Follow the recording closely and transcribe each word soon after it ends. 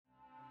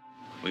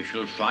We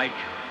shall fight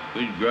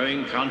with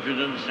growing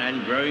confidence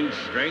and growing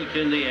strength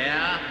in the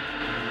air.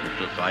 We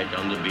shall fight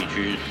on the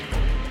beaches.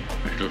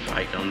 We shall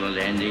fight on the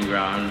landing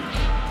grounds.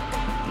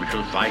 We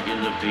shall fight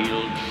in the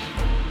fields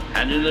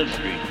and in the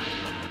streets.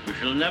 We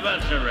shall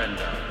never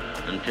surrender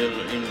until,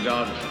 in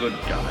God's good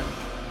time,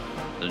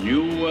 the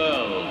new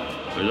world,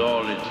 with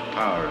all its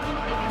power and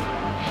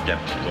might,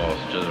 steps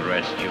forth to the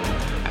rescue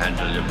and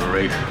the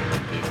liberation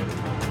of people.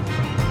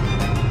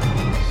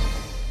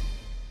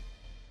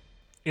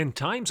 In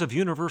times of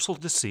universal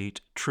deceit,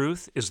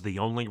 truth is the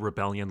only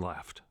rebellion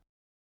left.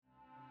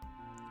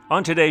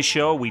 On today's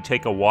show, we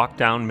take a walk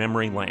down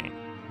memory lane,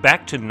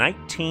 back to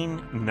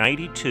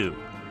 1992,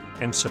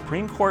 and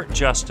Supreme Court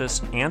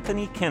Justice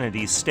Anthony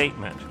Kennedy's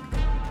statement,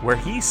 where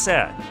he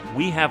said,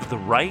 "We have the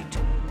right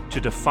to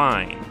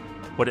define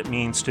what it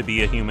means to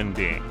be a human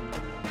being."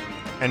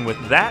 And with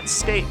that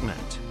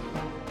statement,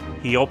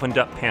 he opened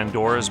up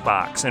Pandora's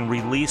box and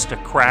released a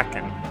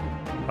kraken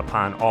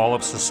upon all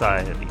of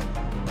society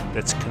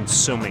that's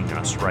consuming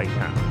us right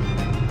now.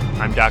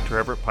 I'm Dr.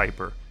 Everett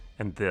Piper,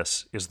 and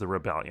this is The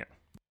Rebellion.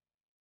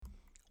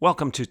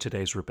 Welcome to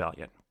today's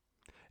Rebellion.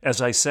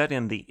 As I said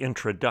in the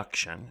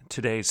introduction,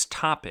 today's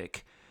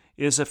topic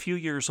is a few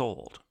years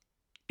old.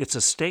 It's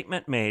a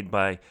statement made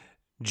by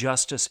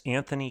Justice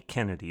Anthony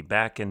Kennedy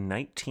back in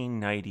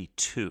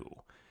 1992,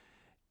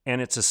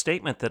 and it's a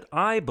statement that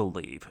I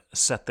believe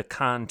set the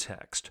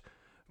context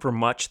for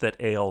much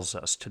that ails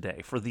us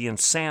today, for the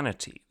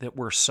insanity that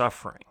we're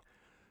suffering,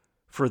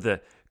 for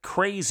the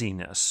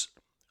craziness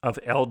of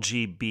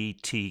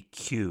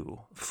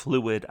LGBTQ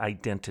fluid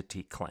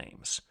identity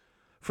claims,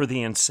 for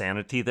the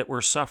insanity that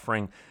we're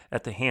suffering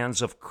at the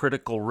hands of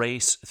critical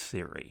race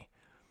theory,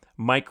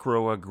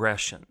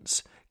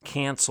 microaggressions,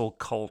 cancel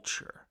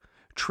culture,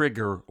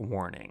 trigger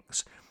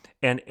warnings,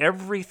 and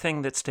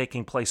everything that's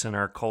taking place in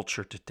our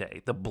culture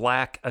today, the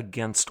black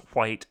against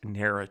white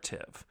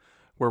narrative,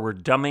 where we're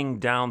dumbing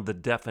down the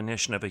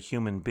definition of a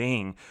human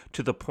being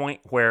to the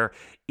point where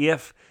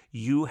if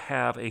you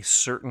have a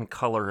certain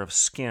color of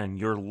skin,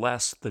 you're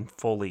less than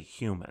fully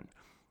human.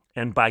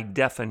 And by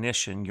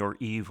definition, you're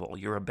evil.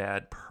 You're a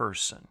bad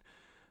person.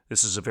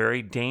 This is a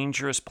very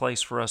dangerous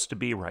place for us to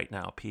be right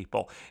now,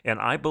 people. And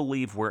I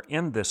believe we're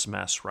in this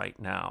mess right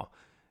now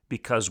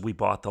because we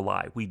bought the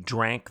lie. We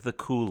drank the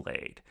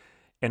Kool-Aid.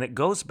 And it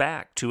goes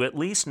back to at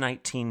least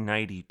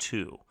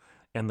 1992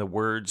 and the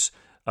words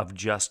of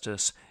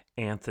Justice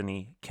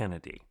Anthony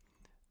Kennedy.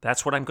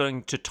 That's what I'm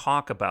going to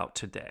talk about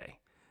today.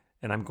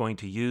 And I'm going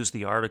to use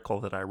the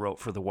article that I wrote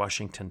for the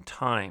Washington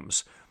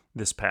Times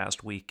this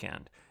past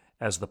weekend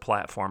as the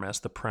platform, as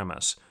the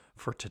premise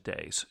for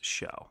today's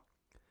show.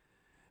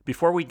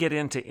 Before we get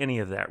into any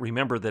of that,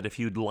 remember that if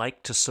you'd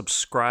like to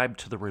subscribe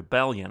to The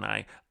Rebellion,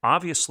 I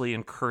obviously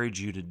encourage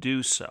you to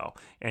do so.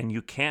 And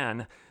you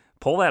can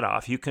pull that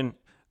off. You can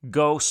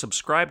go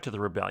subscribe to The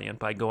Rebellion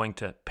by going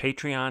to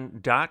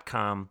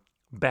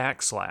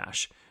patreon.com/DREVERETTPIPER.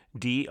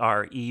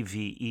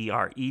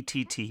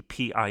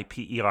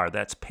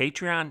 That's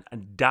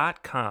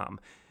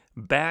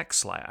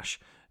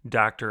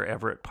patreon.com/Dr.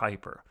 Everett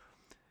Piper.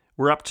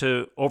 We're up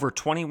to over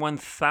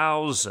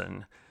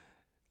 21,000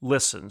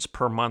 listens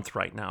per month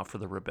right now for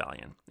The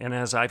Rebellion. And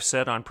as I've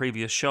said on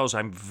previous shows,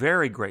 I'm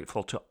very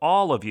grateful to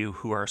all of you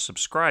who are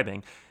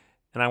subscribing.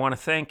 And I want to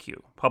thank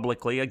you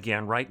publicly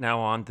again right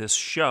now on this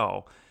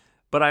show.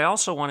 But I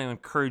also want to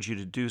encourage you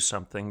to do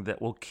something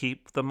that will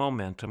keep the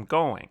momentum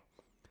going.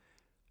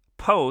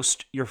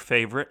 Post your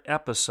favorite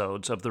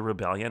episodes of The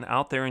Rebellion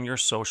out there in your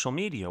social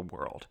media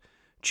world.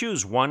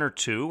 Choose one or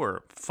two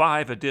or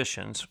 5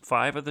 editions,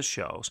 5 of the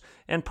shows,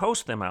 and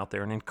post them out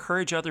there and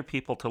encourage other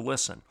people to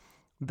listen.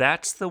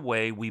 That's the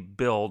way we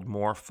build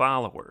more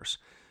followers.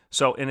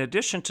 So in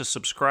addition to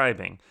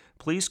subscribing,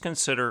 please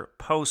consider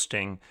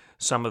posting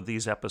some of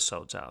these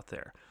episodes out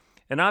there.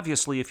 And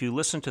obviously, if you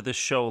listen to this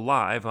show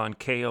live on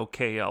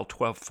KOKL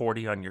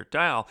 1240 on your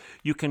dial,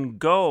 you can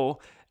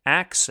go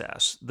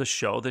access the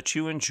show that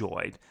you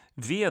enjoyed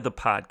via the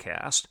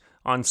podcast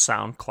on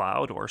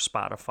SoundCloud or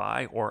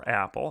Spotify or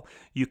Apple.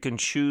 You can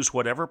choose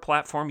whatever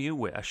platform you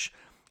wish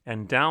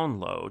and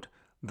download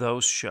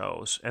those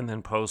shows and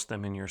then post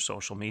them in your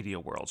social media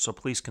world. So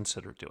please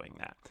consider doing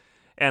that.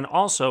 And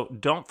also,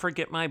 don't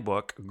forget my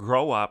book,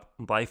 Grow Up,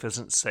 Life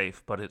Isn't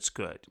Safe, But It's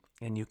Good.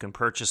 And you can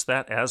purchase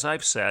that, as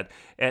I've said,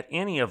 at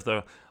any of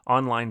the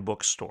online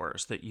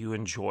bookstores that you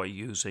enjoy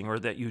using or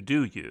that you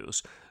do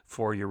use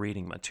for your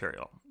reading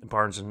material.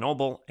 Barnes &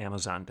 Noble,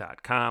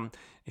 Amazon.com.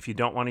 If you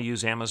don't want to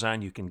use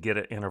Amazon, you can get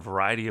it in a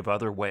variety of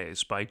other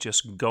ways by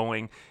just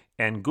going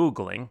and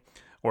Googling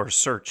or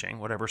searching,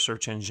 whatever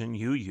search engine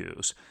you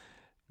use,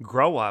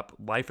 Grow Up,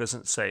 Life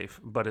Isn't Safe,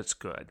 But It's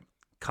Good,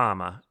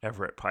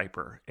 Everett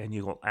Piper, and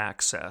you will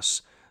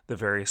access the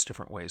various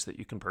different ways that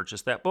you can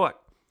purchase that book.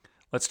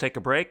 Let's take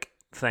a break,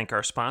 thank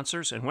our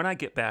sponsors, and when I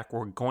get back,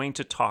 we're going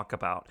to talk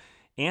about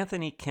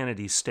Anthony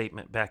Kennedy's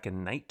statement back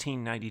in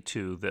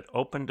 1992 that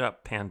opened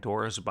up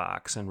Pandora's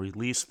box and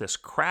released this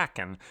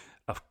kraken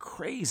of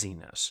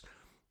craziness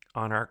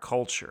on our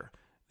culture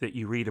that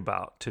you read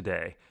about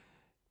today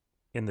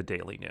in the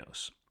daily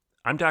news.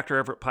 I'm Dr.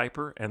 Everett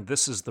Piper, and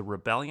this is The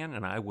Rebellion,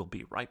 and I will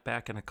be right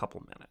back in a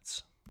couple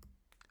minutes.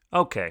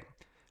 Okay,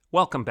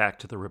 welcome back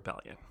to The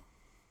Rebellion.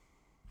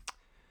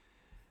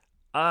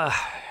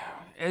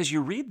 As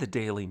you read the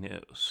daily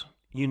news,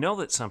 you know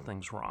that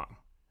something's wrong.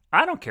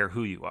 I don't care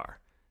who you are.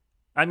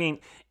 I mean,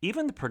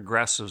 even the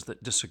progressives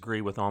that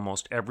disagree with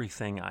almost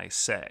everything I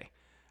say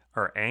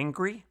are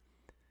angry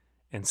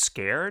and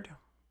scared.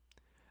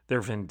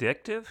 They're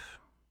vindictive.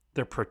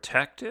 They're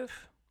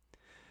protective.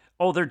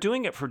 Oh, they're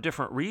doing it for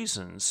different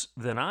reasons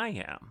than I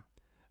am,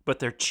 but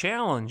they're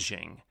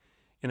challenging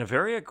in a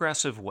very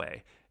aggressive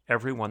way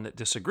everyone that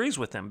disagrees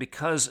with them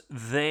because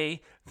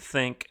they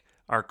think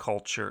our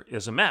culture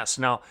is a mess.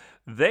 Now,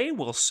 they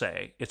will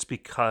say it's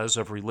because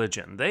of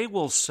religion. They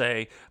will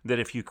say that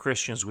if you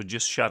Christians would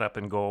just shut up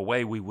and go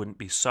away, we wouldn't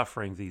be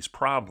suffering these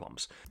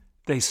problems.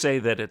 They say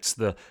that it's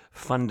the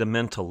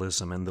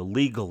fundamentalism and the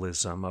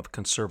legalism of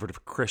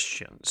conservative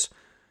Christians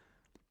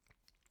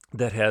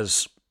that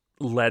has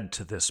led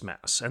to this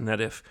mess, and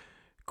that if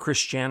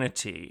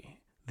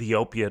Christianity, the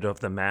opiate of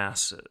the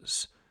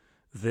masses,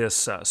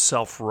 this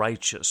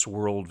self-righteous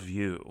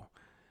worldview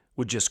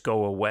would just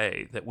go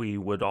away, that we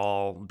would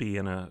all be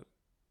in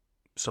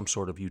some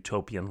sort of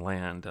utopian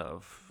land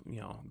of,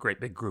 great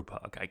big group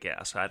hug, I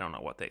guess. I don't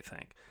know what they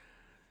think.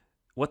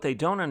 What they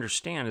don't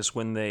understand is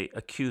when they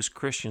accuse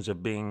Christians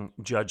of being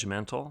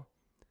judgmental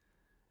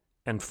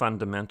and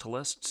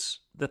fundamentalists,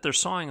 that they're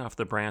sawing off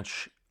the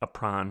branch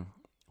upon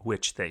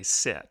which they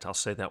sit. I'll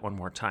say that one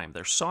more time.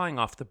 They're sawing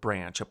off the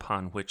branch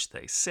upon which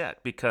they sit,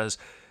 because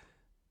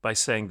by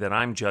saying that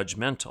I'm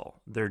judgmental,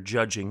 they're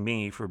judging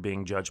me for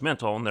being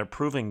judgmental, and they're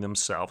proving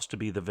themselves to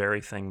be the very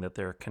thing that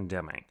they're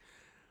condemning.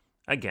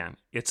 Again,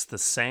 it's the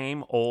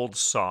same old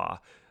saw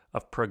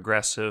of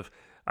progressive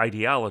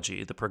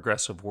ideology, the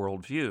progressive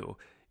worldview,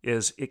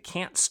 is it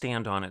can't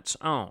stand on its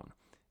own.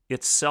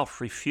 It's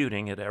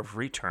self-refuting at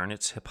every turn.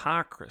 It's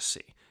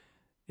hypocrisy.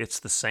 It's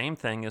the same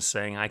thing as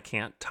saying, I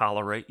can't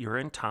tolerate your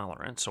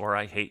intolerance, or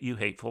I hate you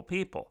hateful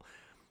people.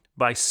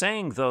 By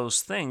saying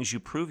those things, you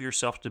prove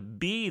yourself to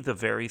be the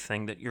very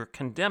thing that you're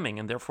condemning,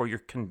 and therefore you're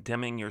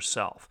condemning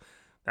yourself.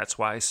 That's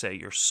why I say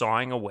you're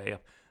sawing away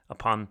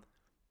upon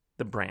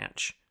the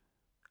branch,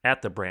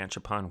 at the branch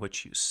upon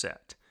which you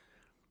sit.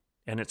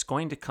 And it's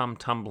going to come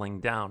tumbling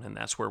down, and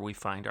that's where we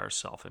find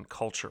ourselves in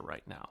culture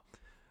right now.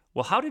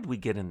 Well, how did we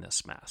get in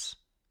this mess?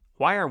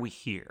 Why are we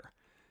here?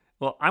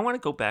 Well, I want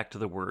to go back to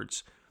the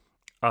words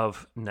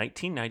of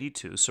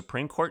 1992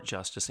 Supreme Court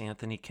Justice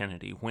Anthony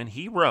Kennedy when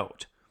he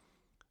wrote,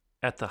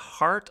 "At the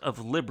heart of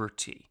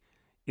liberty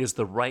is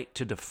the right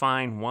to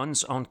define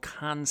one's own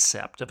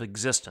concept of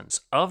existence,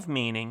 of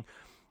meaning,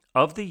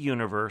 of the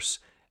universe,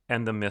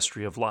 and the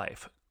mystery of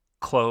life."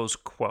 Close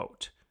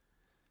quote.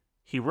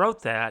 He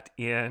wrote that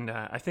in,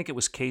 I think it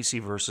was Casey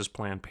versus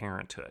Planned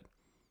Parenthood,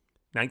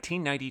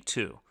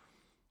 1992.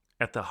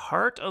 At the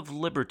heart of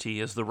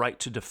liberty is the right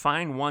to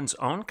define one's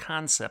own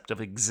concept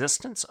of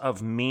existence,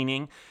 of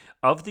meaning,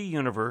 of the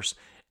universe,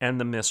 and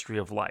the mystery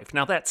of life.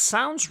 Now, that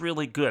sounds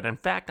really good. In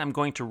fact, I'm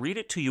going to read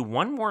it to you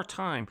one more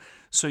time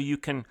so you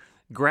can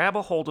grab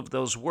a hold of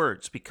those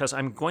words, because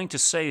I'm going to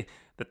say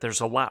that there's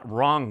a lot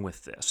wrong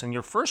with this. And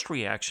your first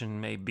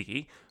reaction may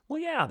be, well,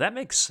 yeah, that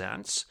makes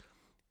sense.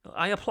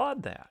 I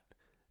applaud that.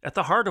 At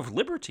the heart of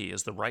liberty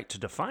is the right to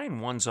define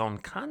one's own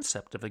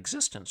concept of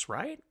existence,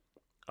 right?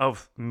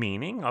 Of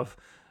meaning, of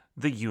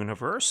the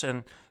universe,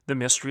 and the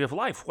mystery of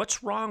life.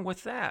 What's wrong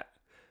with that?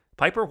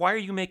 Piper, why are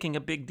you making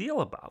a big deal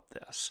about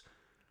this?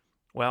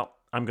 Well,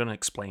 I'm going to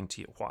explain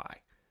to you why.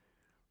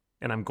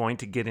 And I'm going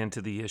to get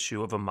into the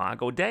issue of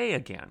Imago Dei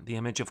again, the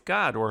image of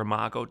God, or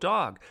Imago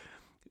Dog.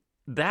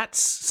 That's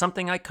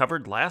something I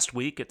covered last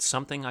week. It's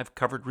something I've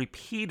covered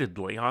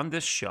repeatedly on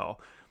this show.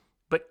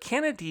 But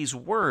Kennedy's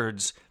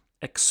words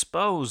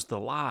expose the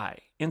lie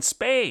in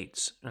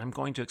spades, and I'm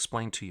going to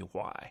explain to you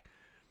why.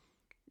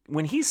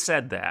 When he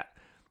said that,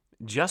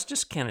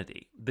 Justice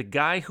Kennedy, the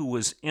guy who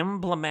was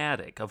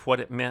emblematic of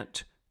what it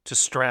meant to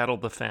straddle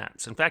the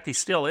fence, in fact, he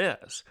still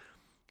is.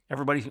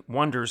 Everybody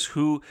wonders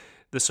who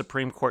the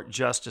Supreme Court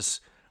justice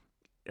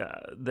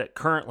that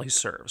currently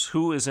serves,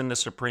 who is in the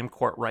Supreme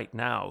Court right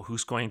now,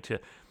 who's going to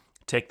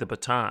take the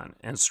baton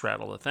and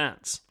straddle the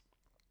fence.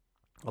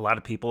 A lot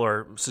of people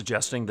are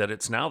suggesting that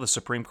it's now the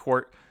Supreme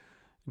Court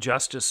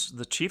justice,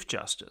 the Chief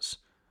Justice,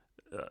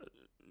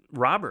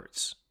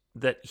 Roberts,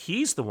 that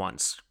he's the one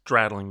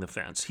straddling the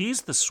fence.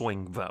 He's the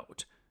swing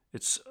vote.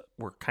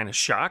 We're kind of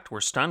shocked.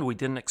 We're stunned. We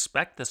didn't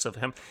expect this of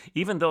him.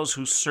 Even those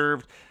who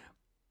served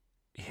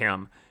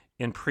him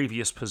in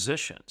previous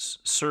positions,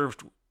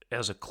 served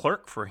as a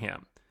clerk for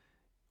him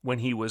when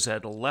he was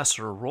at a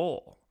lesser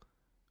role,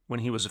 when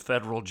he was a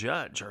federal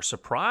judge, are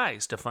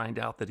surprised to find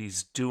out that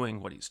he's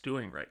doing what he's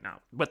doing right now.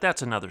 But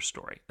that's another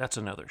story. That's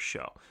another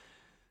show.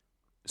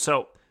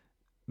 So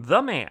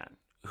the man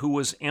who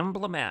was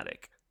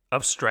emblematic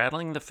of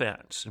straddling the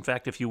fence. In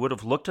fact, if you would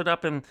have looked it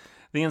up in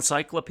the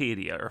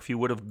encyclopedia, or if you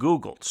would have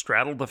Googled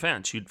straddle the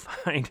fence, you'd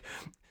find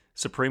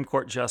Supreme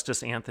Court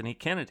Justice Anthony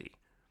Kennedy.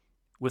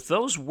 With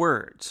those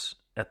words,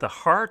 at the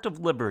heart of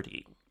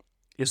liberty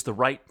is the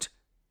right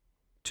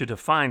to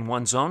define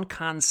one's own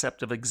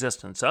concept of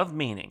existence, of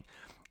meaning,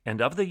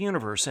 and of the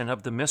universe and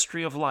of the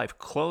mystery of life,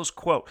 close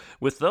quote.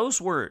 With those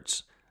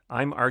words,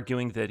 I'm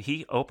arguing that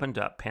he opened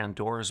up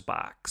Pandora's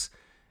box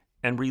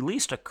and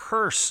released a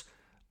curse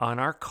on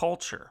our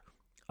culture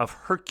of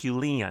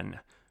Herculean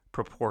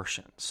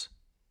proportions.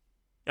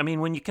 I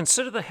mean, when you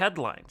consider the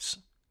headlines,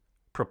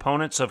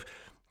 proponents of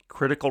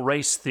critical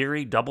race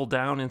theory double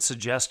down in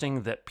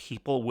suggesting that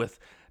people with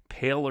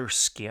paler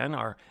skin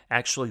are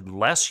actually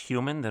less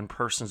human than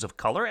persons of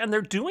color, and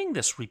they're doing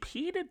this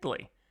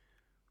repeatedly.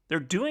 They're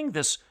doing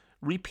this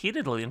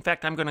repeatedly. In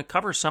fact, I'm going to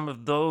cover some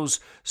of those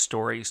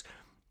stories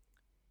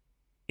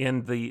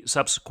in the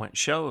subsequent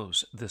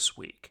shows this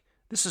week.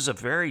 This is a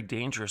very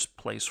dangerous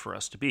place for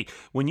us to be.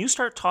 When you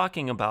start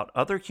talking about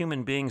other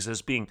human beings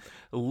as being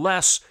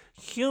less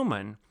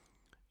human,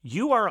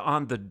 you are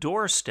on the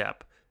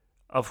doorstep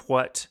of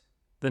what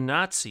the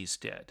Nazis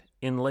did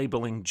in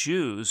labeling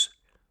Jews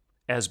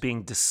as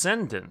being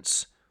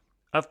descendants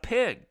of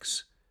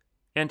pigs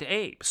and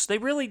apes. They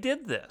really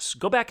did this.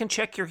 Go back and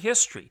check your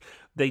history.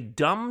 They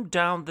dumbed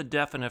down the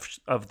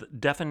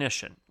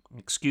definition.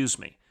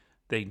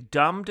 They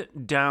dumbed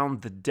down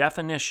the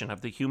definition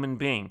of the human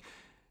being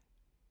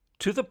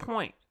to the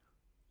point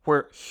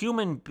where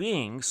human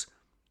beings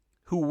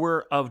who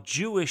were of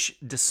Jewish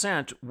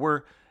descent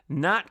were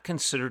not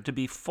considered to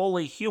be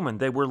fully human.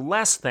 They were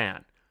less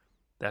than.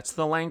 That's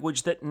the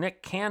language that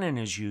Nick Cannon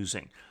is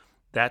using.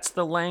 That's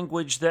the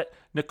language that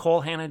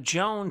Nicole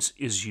Hannah-Jones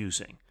is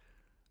using.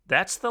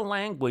 That's the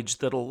language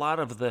that a lot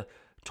of the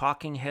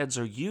talking heads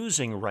are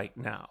using right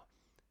now.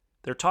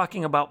 They're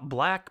talking about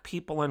black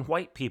people and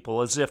white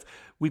people as if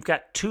we've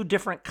got two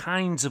different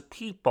kinds of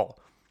people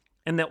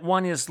and that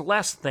one is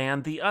less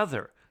than the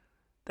other.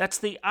 That's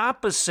the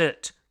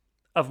opposite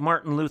of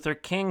Martin Luther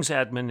King's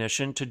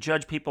admonition to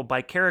judge people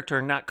by character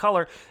and not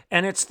color,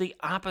 and it's the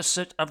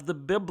opposite of the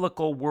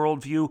biblical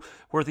worldview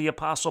where the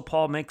Apostle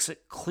Paul makes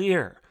it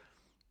clear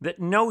that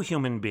no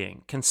human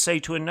being can say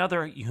to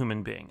another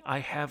human being, I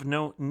have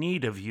no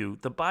need of you.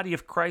 The body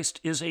of Christ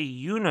is a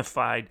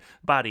unified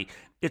body.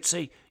 It's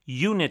a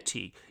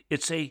unity.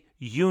 It's a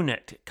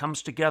unit. It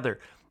comes together.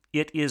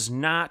 It is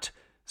not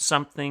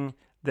something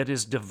that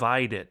is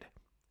divided.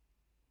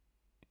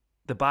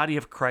 The body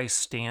of Christ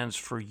stands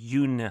for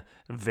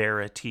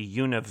univerity,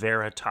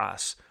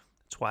 univeritas.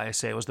 That's why I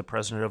say I was the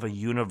president of a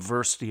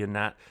university and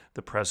not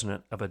the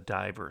president of a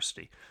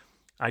diversity.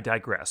 I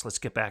digress. Let's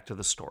get back to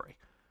the story.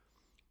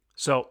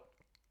 So,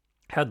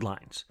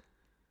 headlines.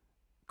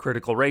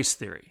 Critical race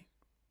theory.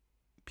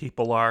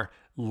 People are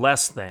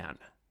less than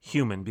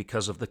human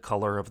because of the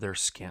color of their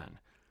skin.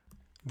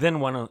 Then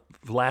one of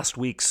last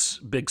week's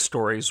big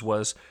stories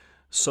was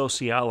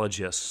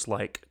sociologists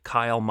like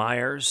Kyle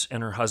Myers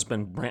and her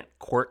husband Brent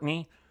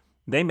Courtney.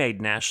 They made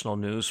national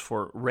news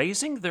for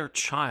raising their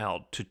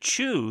child to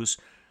choose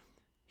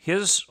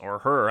his or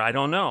her,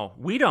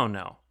 we don't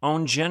know,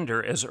 own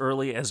gender as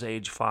early as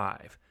age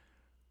 5.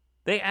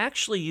 They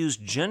actually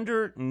used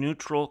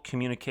gender-neutral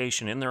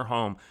communication in their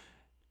home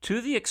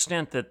to the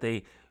extent that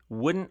they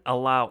wouldn't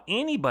allow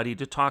anybody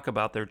to talk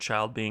about their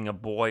child being a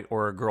boy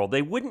or a girl.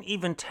 They wouldn't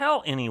even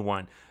tell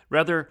anyone.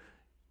 Rather,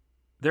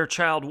 their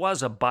child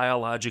was a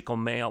biological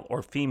male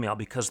or female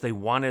because they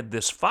wanted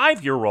this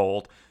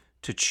 5-year-old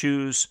to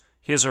choose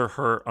his or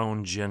her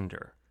own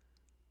gender.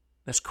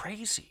 That's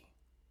crazy.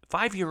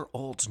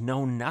 5-year-olds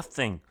know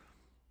nothing.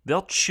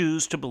 They'll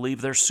choose to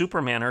believe they're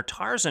Superman or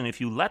Tarzan if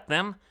you let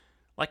them.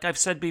 Like I've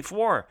said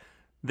before,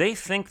 they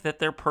think that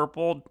they're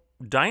purple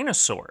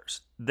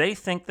dinosaurs. They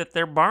think that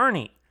they're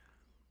Barney.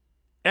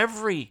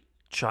 Every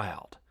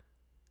child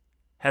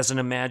has an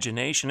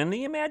imagination, and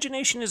the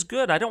imagination is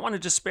good. I don't want to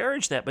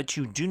disparage that, but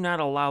you do not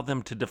allow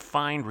them to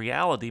define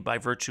reality by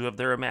virtue of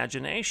their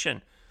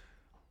imagination.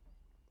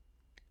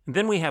 And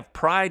then we have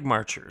pride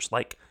marchers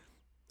like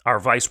our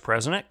Vice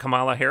President,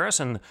 Kamala Harris,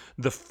 and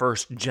the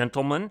First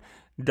Gentleman,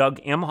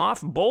 Doug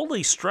Emhoff,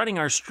 boldly strutting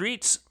our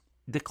streets,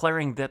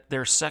 declaring that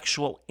their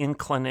sexual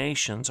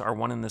inclinations are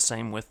one and the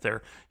same with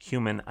their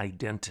human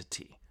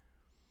identity.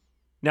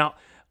 Now,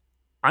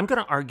 I'm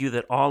going to argue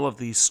that all of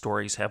these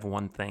stories have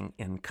one thing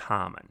in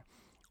common.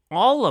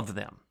 All of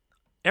them,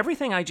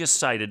 everything I just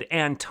cited,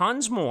 and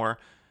tons more,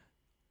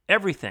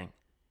 everything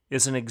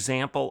is an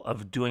example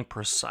of doing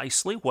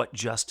precisely what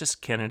Justice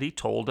Kennedy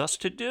told us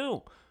to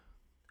do.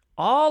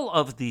 All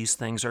of these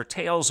things are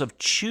tales of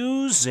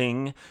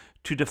choosing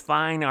to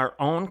define our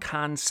own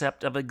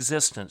concept of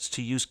existence,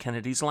 to use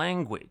Kennedy's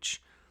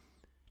language.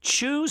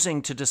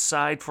 Choosing to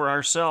decide for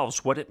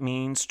ourselves what it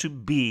means to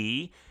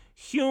be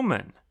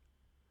human.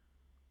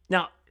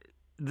 Now,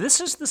 this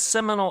is the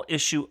seminal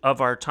issue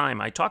of our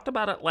time. I talked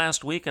about it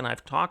last week, and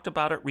I've talked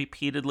about it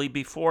repeatedly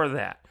before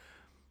that.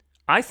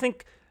 I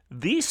think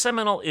the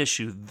seminal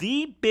issue,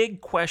 the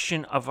big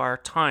question of our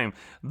time,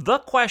 the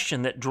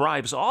question that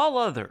drives all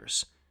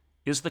others,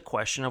 is the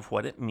question of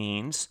what it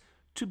means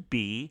to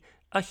be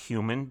a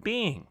human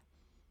being.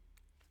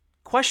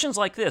 Questions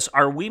like this: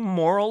 are we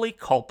morally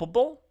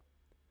culpable?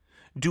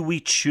 Do we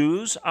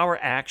choose our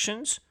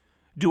actions?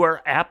 Do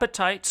our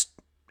appetites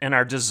and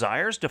our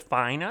desires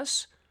define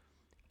us?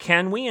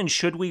 Can we and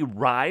should we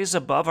rise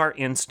above our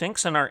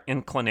instincts and our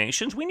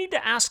inclinations? We need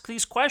to ask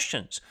these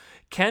questions.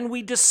 Can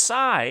we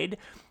decide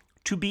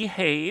to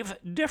behave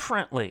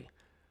differently?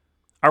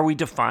 Are we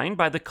defined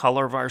by the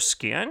color of our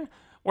skin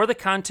or the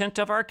content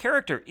of our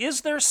character?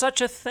 Is there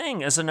such a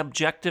thing as an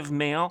objective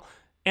male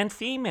and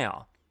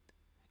female?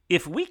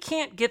 If we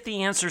can't get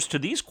the answers to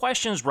these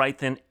questions right,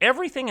 then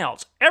everything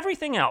else,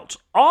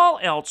 all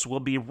else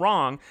will be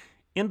wrong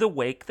in the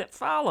wake that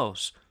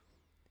follows.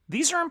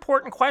 These are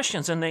important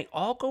questions, and they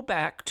all go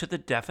back to the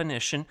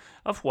definition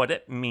of what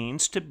it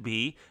means to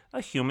be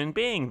a human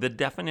being, the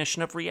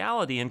definition of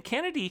reality. And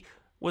Kennedy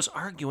was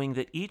arguing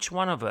that each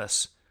one of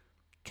us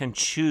can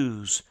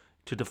choose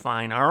to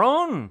define our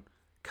own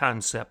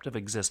concept of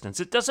existence.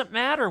 It doesn't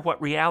matter what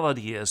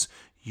reality is.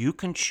 You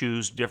can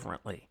choose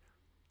differently.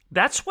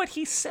 That's what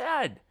he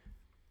said.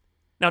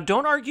 Now,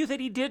 don't argue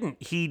that he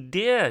didn't. He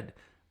did.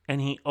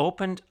 And he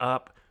opened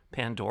up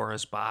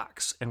Pandora's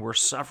box, and we're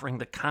suffering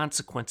the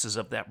consequences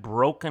of that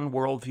broken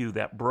worldview,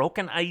 that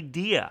broken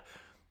idea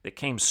that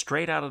came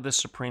straight out of the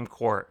Supreme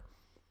Court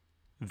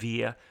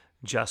via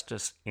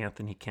Justice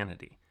Anthony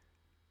Kennedy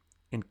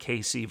in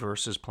Casey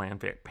versus Planned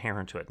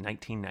Parenthood,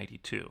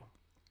 1992.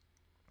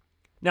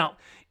 Now,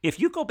 if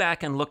you go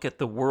back and look at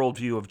the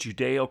worldview of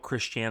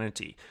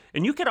Judeo-Christianity,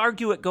 and you could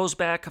argue it goes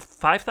back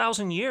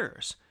 5,000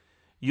 years,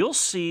 you'll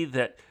see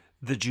that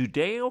the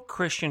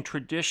Judeo-Christian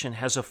tradition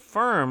has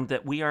affirmed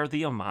that we are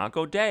the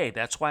Imago Dei.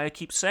 That's why I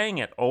keep saying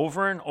it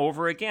over and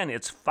over again.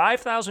 It's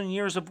 5,000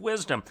 years of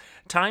wisdom,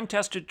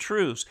 time-tested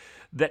truths,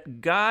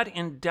 that God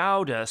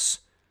endowed us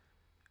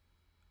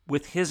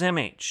with His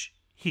image.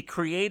 He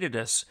created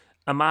us,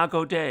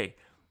 Imago Dei,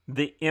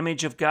 the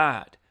image of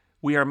God.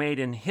 We are made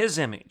in His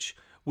image.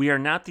 We are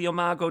not the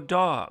Imago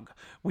dog.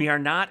 We are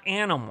not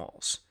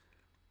animals.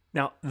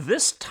 Now,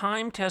 this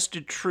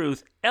time-tested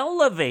truth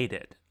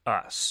elevated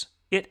us.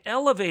 It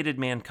elevated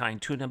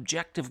mankind to an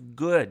objective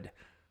good.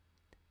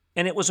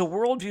 And it was a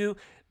worldview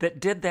that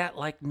did that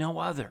like no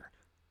other.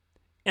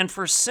 And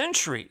for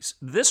centuries,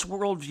 this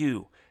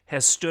worldview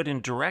has stood in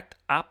direct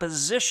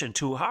opposition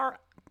to our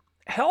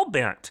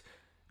hell-bent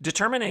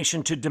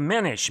determination to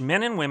diminish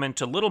men and women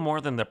to little more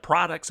than the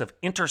products of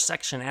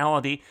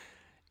intersectionality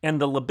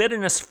and the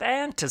libidinous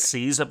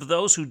fantasies of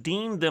those who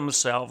deem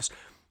themselves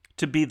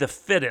to be the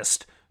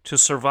fittest to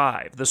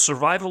survive. The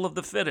survival of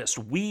the fittest.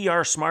 We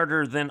are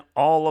smarter than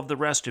all of the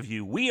rest of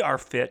you. We are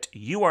fit.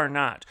 You are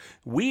not.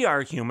 We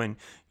are human.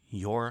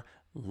 You're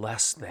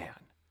less than.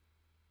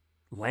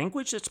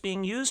 Language that's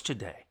being used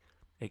today.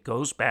 It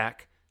goes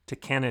back to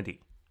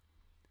Kennedy.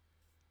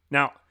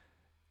 Now,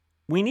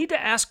 we need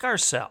to ask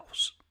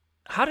ourselves,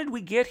 how did we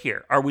get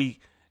here? Are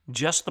we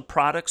just the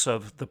products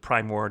of the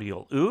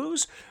primordial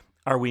ooze?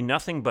 Are we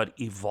nothing but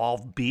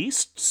evolved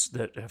beasts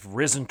that have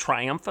risen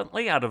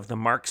triumphantly out of the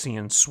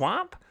Marxian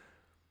swamp?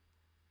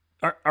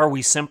 Are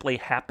we simply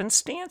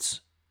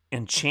happenstance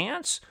and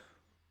chance?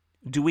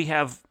 Do we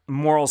have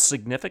moral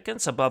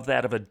significance above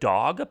that of a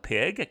dog, a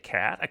pig, a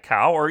cat, a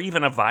cow, or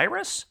even a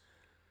virus?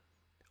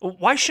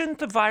 Why shouldn't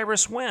the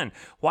virus win?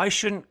 Why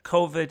shouldn't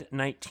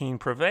COVID-19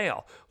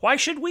 prevail? Why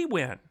should we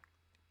win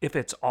if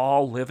it's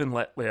all live and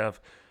let live,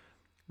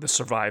 the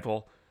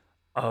survival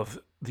of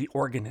the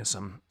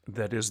organism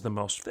that is the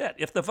most fit?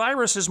 If the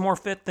virus is more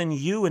fit than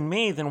you and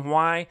me, then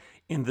why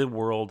in the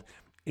world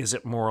is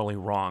it morally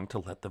wrong to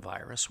let the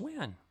virus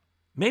win?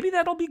 Maybe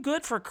that'll be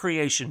good for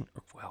creation.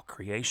 Well,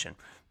 creation.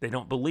 They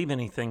don't believe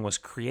anything was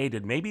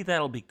created. Maybe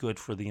that'll be good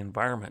for the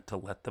environment to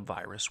let the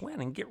virus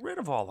win and get rid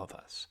of all of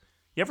us.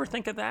 You ever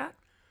think of that?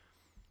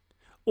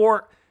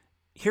 Or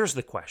here's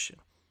the question.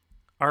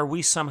 Are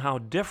we somehow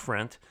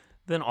different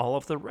than all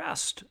of the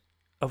rest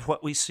of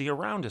what we see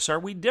around us? Are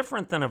we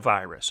different than a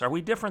virus? Are we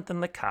different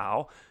than the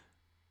cow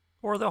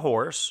or the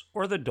horse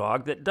or the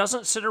dog that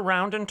doesn't sit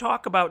around and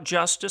talk about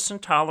justice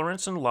and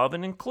tolerance and love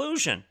and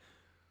inclusion?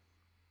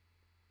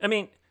 I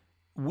mean,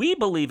 we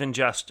believe in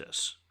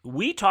justice.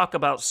 We talk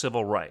about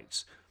civil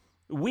rights.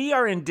 We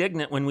are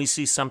indignant when we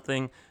see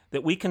something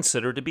that we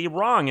consider to be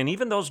wrong. And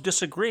even those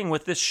disagreeing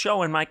with this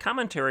show and my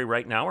commentary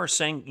right now are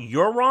saying,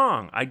 you're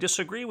wrong. I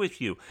disagree with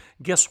you.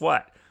 Guess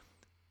what?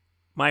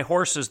 My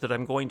horses that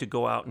I'm going to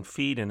go out and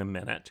feed in a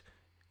minute,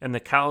 and the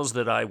cows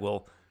that I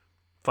will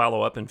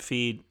follow up and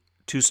feed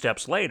 2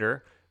 steps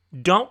later,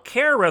 don't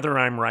care whether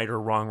I'm right or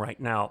wrong right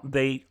now.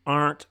 They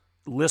aren't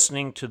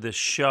listening to this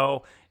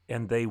show,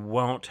 and they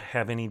won't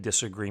have any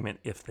disagreement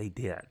if they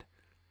did.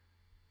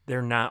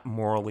 They're not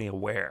morally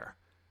aware.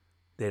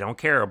 They don't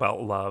care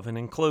about love and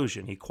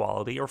inclusion,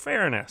 equality, or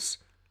fairness.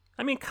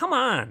 I mean, come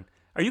on.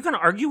 Are you going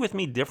to argue with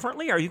me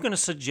differently? Are you going to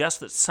suggest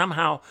that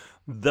somehow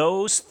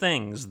those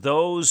things,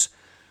 those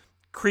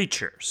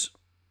creatures,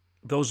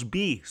 those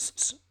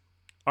beasts,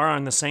 are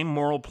on the same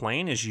moral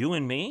plane as you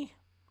and me?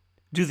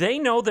 Do they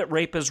know that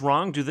rape is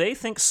wrong? Do they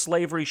think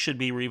slavery should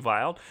be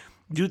reviled?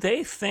 Do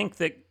they think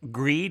that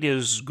greed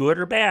is good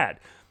or bad?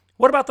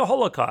 What about the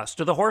Holocaust?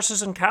 Do the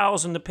horses and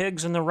cows and the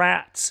pigs and the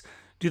rats,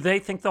 do they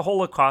think the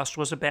Holocaust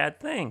was a bad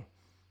thing?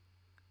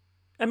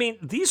 I mean,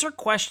 these are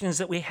questions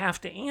that we have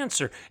to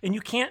answer, and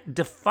you can't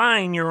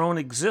define your own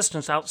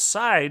existence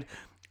outside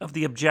of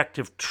the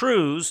objective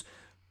truths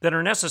that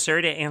are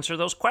necessary to answer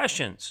those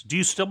questions. Do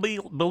you still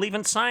believe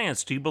in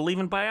science? Do you believe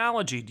in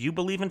biology? Do you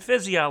believe in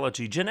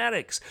physiology,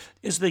 genetics?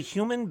 Is the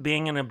human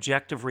being an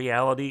objective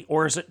reality,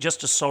 or is it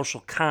just a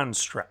social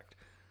construct?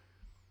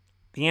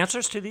 The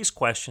answers to these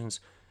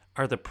questions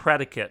are the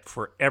predicate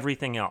for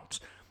everything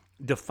else.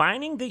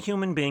 Defining the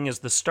human being is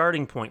the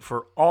starting point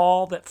for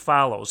all that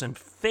follows, and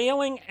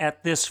failing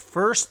at this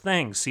first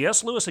thing,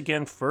 C.S. Lewis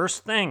again,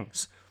 first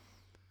things,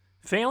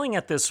 failing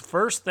at this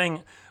first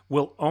thing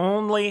will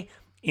only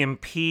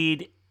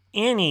impede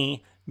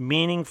any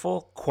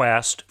meaningful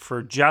quest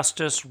for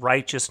justice,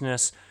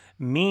 righteousness,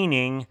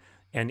 meaning,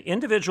 and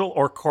individual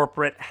or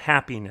corporate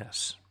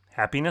happiness.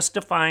 Happiness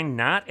defined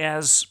not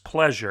as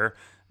pleasure,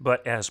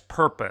 but as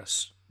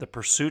purpose, the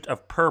pursuit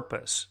of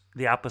purpose,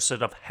 the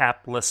opposite of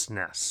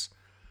haplessness.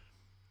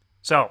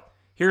 So,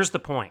 here's the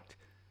point.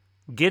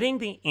 Getting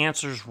the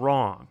answers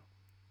wrong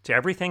to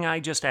everything I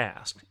just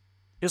asked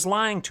is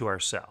lying to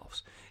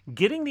ourselves.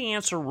 Getting the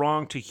answer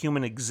wrong to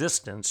human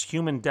existence,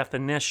 human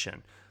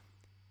definition,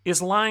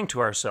 is lying to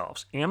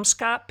ourselves. M.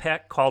 Scott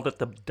Peck called it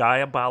the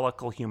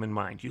diabolical human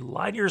mind. You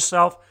lie to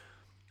yourself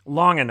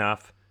long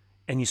enough,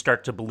 and you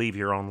start to believe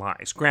your own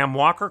lies. Graham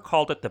Walker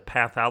called it the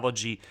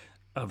pathology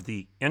of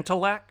the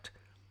intellect,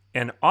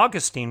 and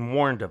Augustine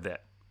warned of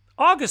it.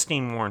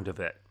 Augustine warned of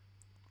it.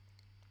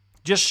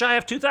 Just shy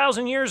of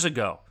 2,000 years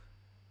ago.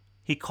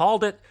 He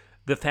called it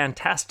the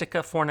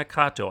fantastica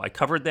fornicato. I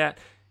covered that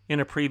in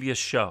a previous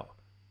show.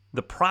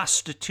 The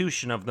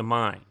prostitution of the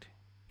mind.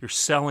 You're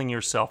selling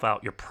yourself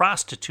out. You're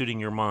prostituting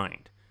your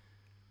mind.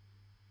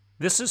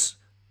 This is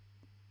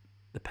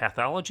the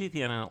pathology of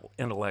the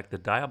intellect, the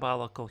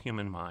diabolical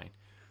human mind.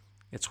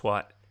 It's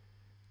what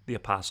the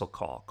Apostle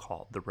Paul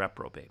called the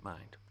reprobate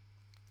mind.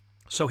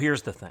 So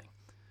here's the thing.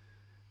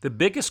 The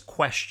biggest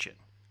question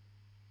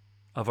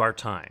of our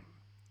time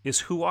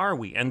is, who are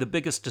we? And the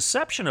biggest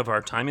deception of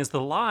our time is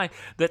the lie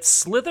that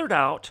slithered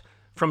out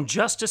from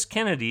Justice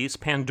Kennedy's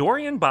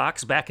Pandorian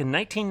box back in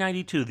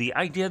 1992, the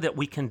idea that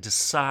we can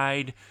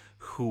decide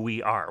who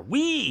we are.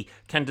 We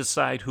can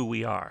decide who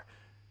we are,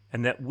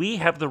 and that we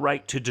have the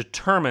right to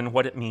determine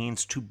what it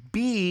means to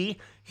be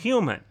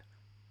human.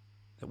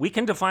 That we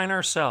can define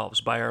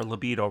ourselves by our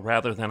libido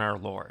rather than our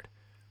Lord.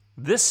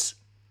 This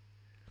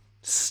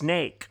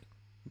snake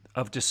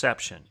of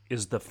deception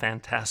is the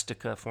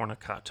fantastica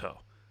fornicato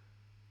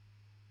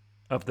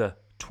of the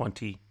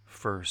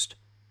 21st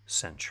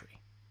century.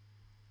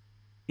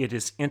 It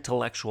is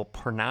intellectual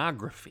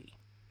pornography.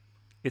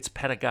 It's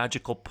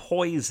pedagogical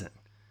poison.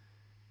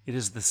 It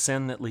is the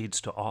sin that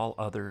leads to all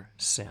other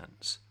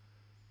sins.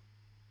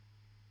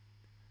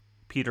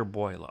 Peter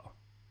Boileau.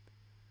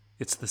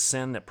 It's the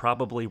sin that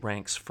probably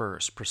ranks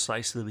first,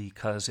 precisely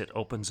because it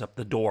opens up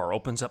the door,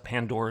 opens up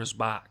Pandora's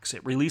box.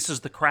 It releases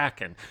the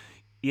Kraken.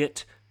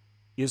 It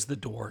is the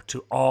door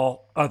to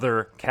all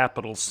other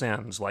capital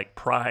sins like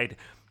pride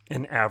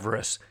and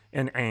avarice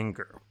and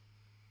anger.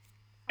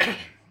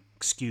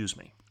 Excuse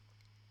me.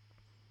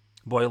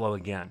 Boileau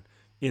again.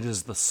 It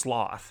is the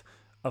sloth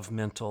of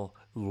mental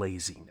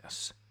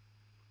laziness.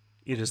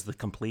 It is the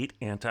complete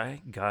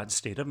anti-God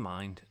state of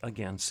mind,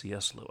 again,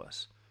 C.S.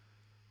 Lewis.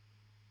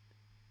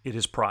 It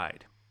is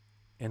pride,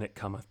 and it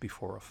cometh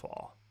before a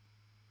fall.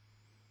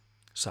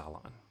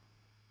 Solon.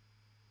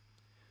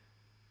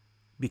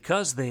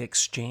 Because they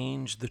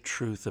exchanged the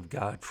truth of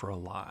God for a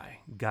lie,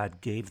 God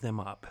gave them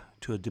up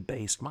to a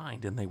debased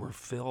mind, and they were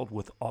filled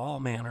with all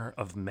manner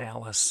of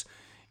malice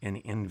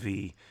and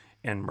envy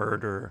and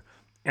murder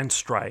and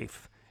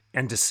strife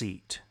and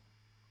deceit.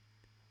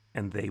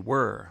 And they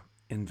were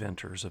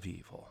inventors of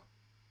evil.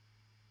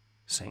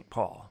 St.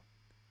 Paul,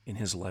 in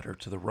his letter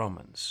to the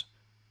Romans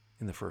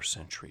in the first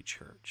century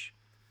church.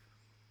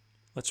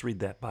 Let's read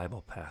that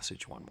Bible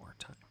passage one more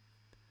time.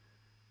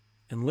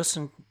 And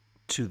listen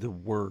to the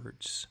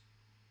words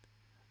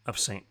of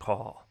St.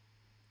 Paul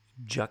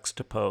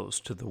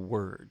juxtaposed to the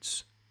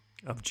words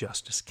of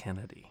Justice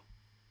Kennedy.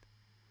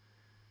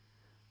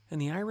 And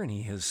the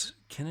irony is,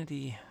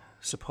 Kennedy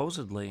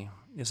supposedly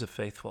is a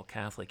faithful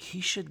Catholic. He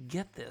should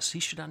get this. He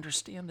should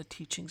understand the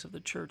teachings of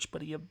the church,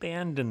 but he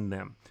abandoned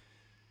them.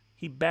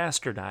 He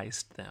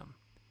bastardized them.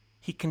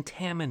 He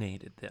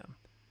contaminated them.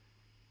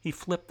 He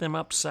flipped them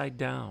upside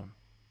down.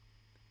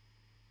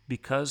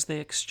 Because they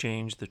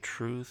exchanged the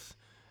truth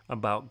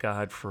about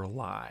God for a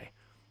lie,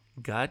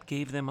 God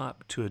gave them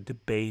up to a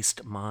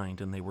debased mind,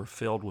 and they were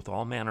filled with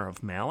all manner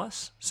of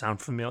malice. Sound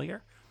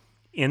familiar?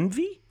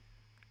 Envy?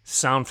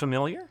 Sound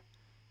familiar?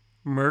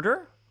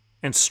 Murder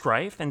and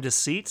strife and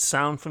deceit?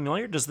 Sound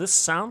familiar? Does this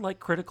sound like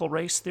critical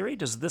race theory?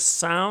 Does this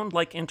sound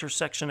like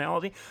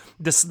intersectionality?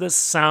 Does this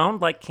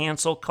sound like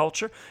cancel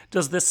culture?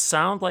 Does this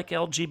sound like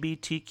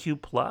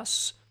LGBTQ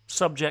plus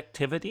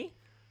subjectivity?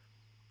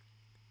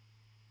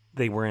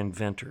 They were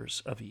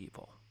inventors of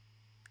evil.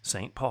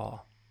 St.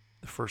 Paul,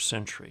 the first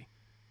century,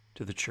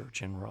 to the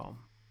church in Rome.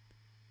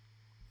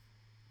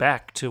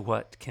 Back to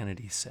what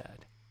Kennedy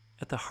said,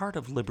 At the heart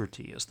of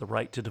liberty is the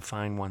right to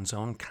define one's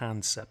own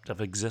concept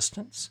of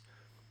existence,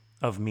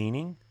 of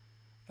meaning,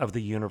 of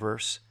the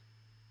universe,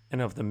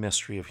 and of the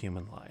mystery of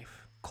human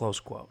life. Close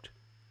quote.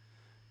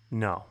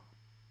 No.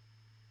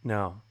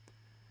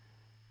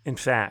 In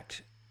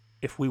fact,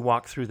 if we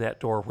walk through that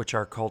door, which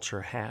our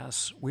culture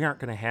has, we aren't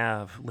going to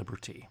have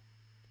liberty.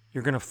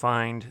 You're going to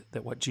find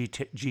that what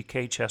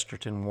G.K.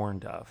 Chesterton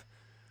warned of,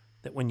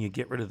 that when you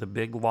get rid of the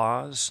big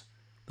laws,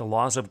 the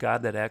laws of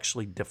God that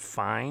actually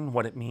define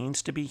what it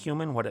means to be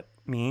human, what it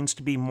means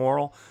to be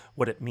moral,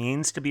 what it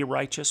means to be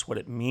righteous, what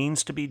it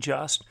means to be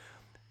just,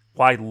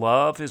 why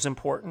love is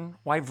important,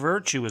 why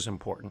virtue is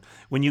important.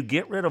 When you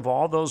get rid of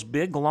all those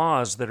big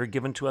laws that are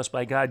given to us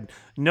by God,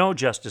 no,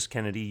 Justice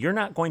Kennedy, you're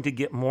not going to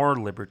get more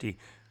liberty.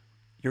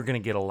 You're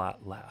going to get a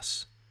lot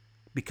less.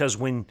 Because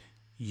when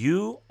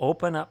you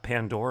open up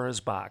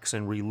Pandora's box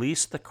and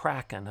release the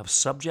kraken of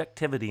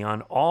subjectivity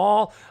on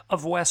all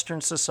of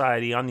Western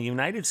society, on the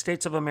United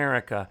States of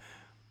America,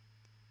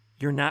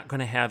 you're not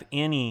going to have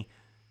any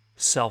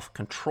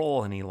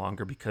self-control any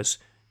longer, because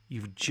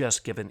you've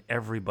just given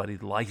everybody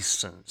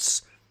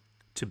license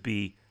to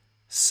be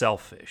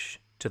selfish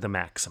to the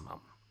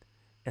maximum.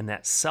 And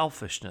that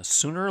selfishness,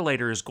 sooner or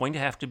later, is going to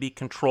have to be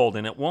controlled.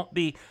 And it won't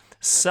be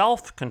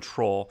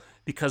self-control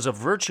because of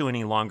virtue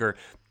any longer.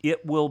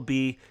 It will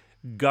be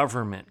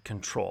government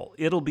control.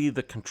 It'll be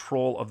the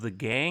control of the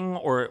gang,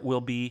 or it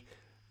will be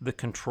the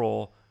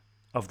control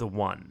of the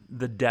one,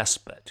 the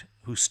despot,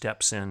 who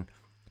steps in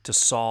to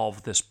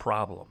solve this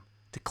problem,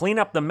 to clean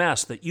up the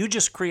mess that you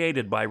just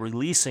created by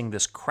releasing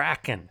this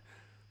kraken,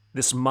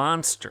 this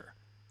monster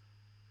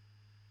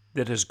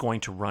that is going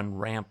to run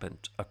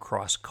rampant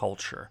across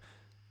culture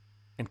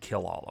and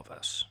kill all of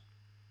us.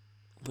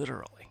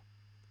 Literally,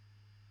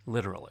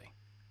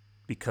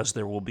 because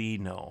there will be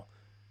no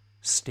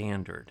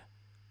standard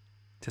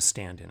to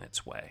stand in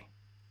its way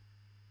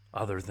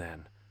other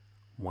than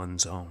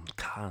one's own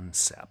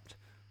concept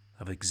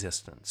of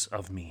existence,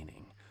 of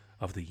meaning,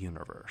 of the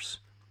universe,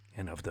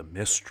 and of the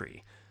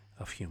mystery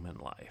of human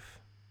life.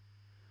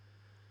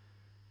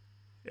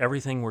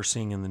 Everything we're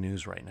seeing in the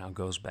news right now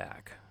goes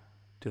back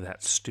to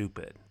that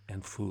stupid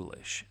and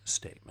foolish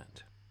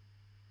statement.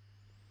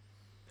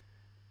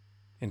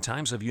 In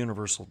times of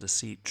universal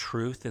deceit,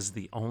 truth is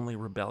the only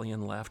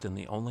rebellion left, and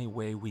the only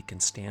way we can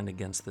stand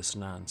against this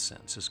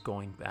nonsense is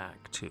going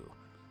back to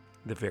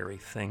the very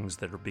things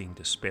that are being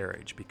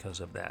disparaged because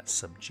of that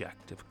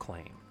subjective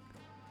claim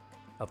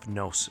of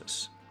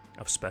gnosis,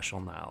 of special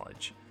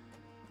knowledge,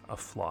 of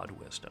flawed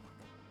wisdom.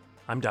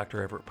 I'm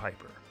Dr. Everett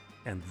Piper,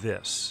 and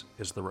this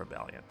is The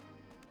Rebellion.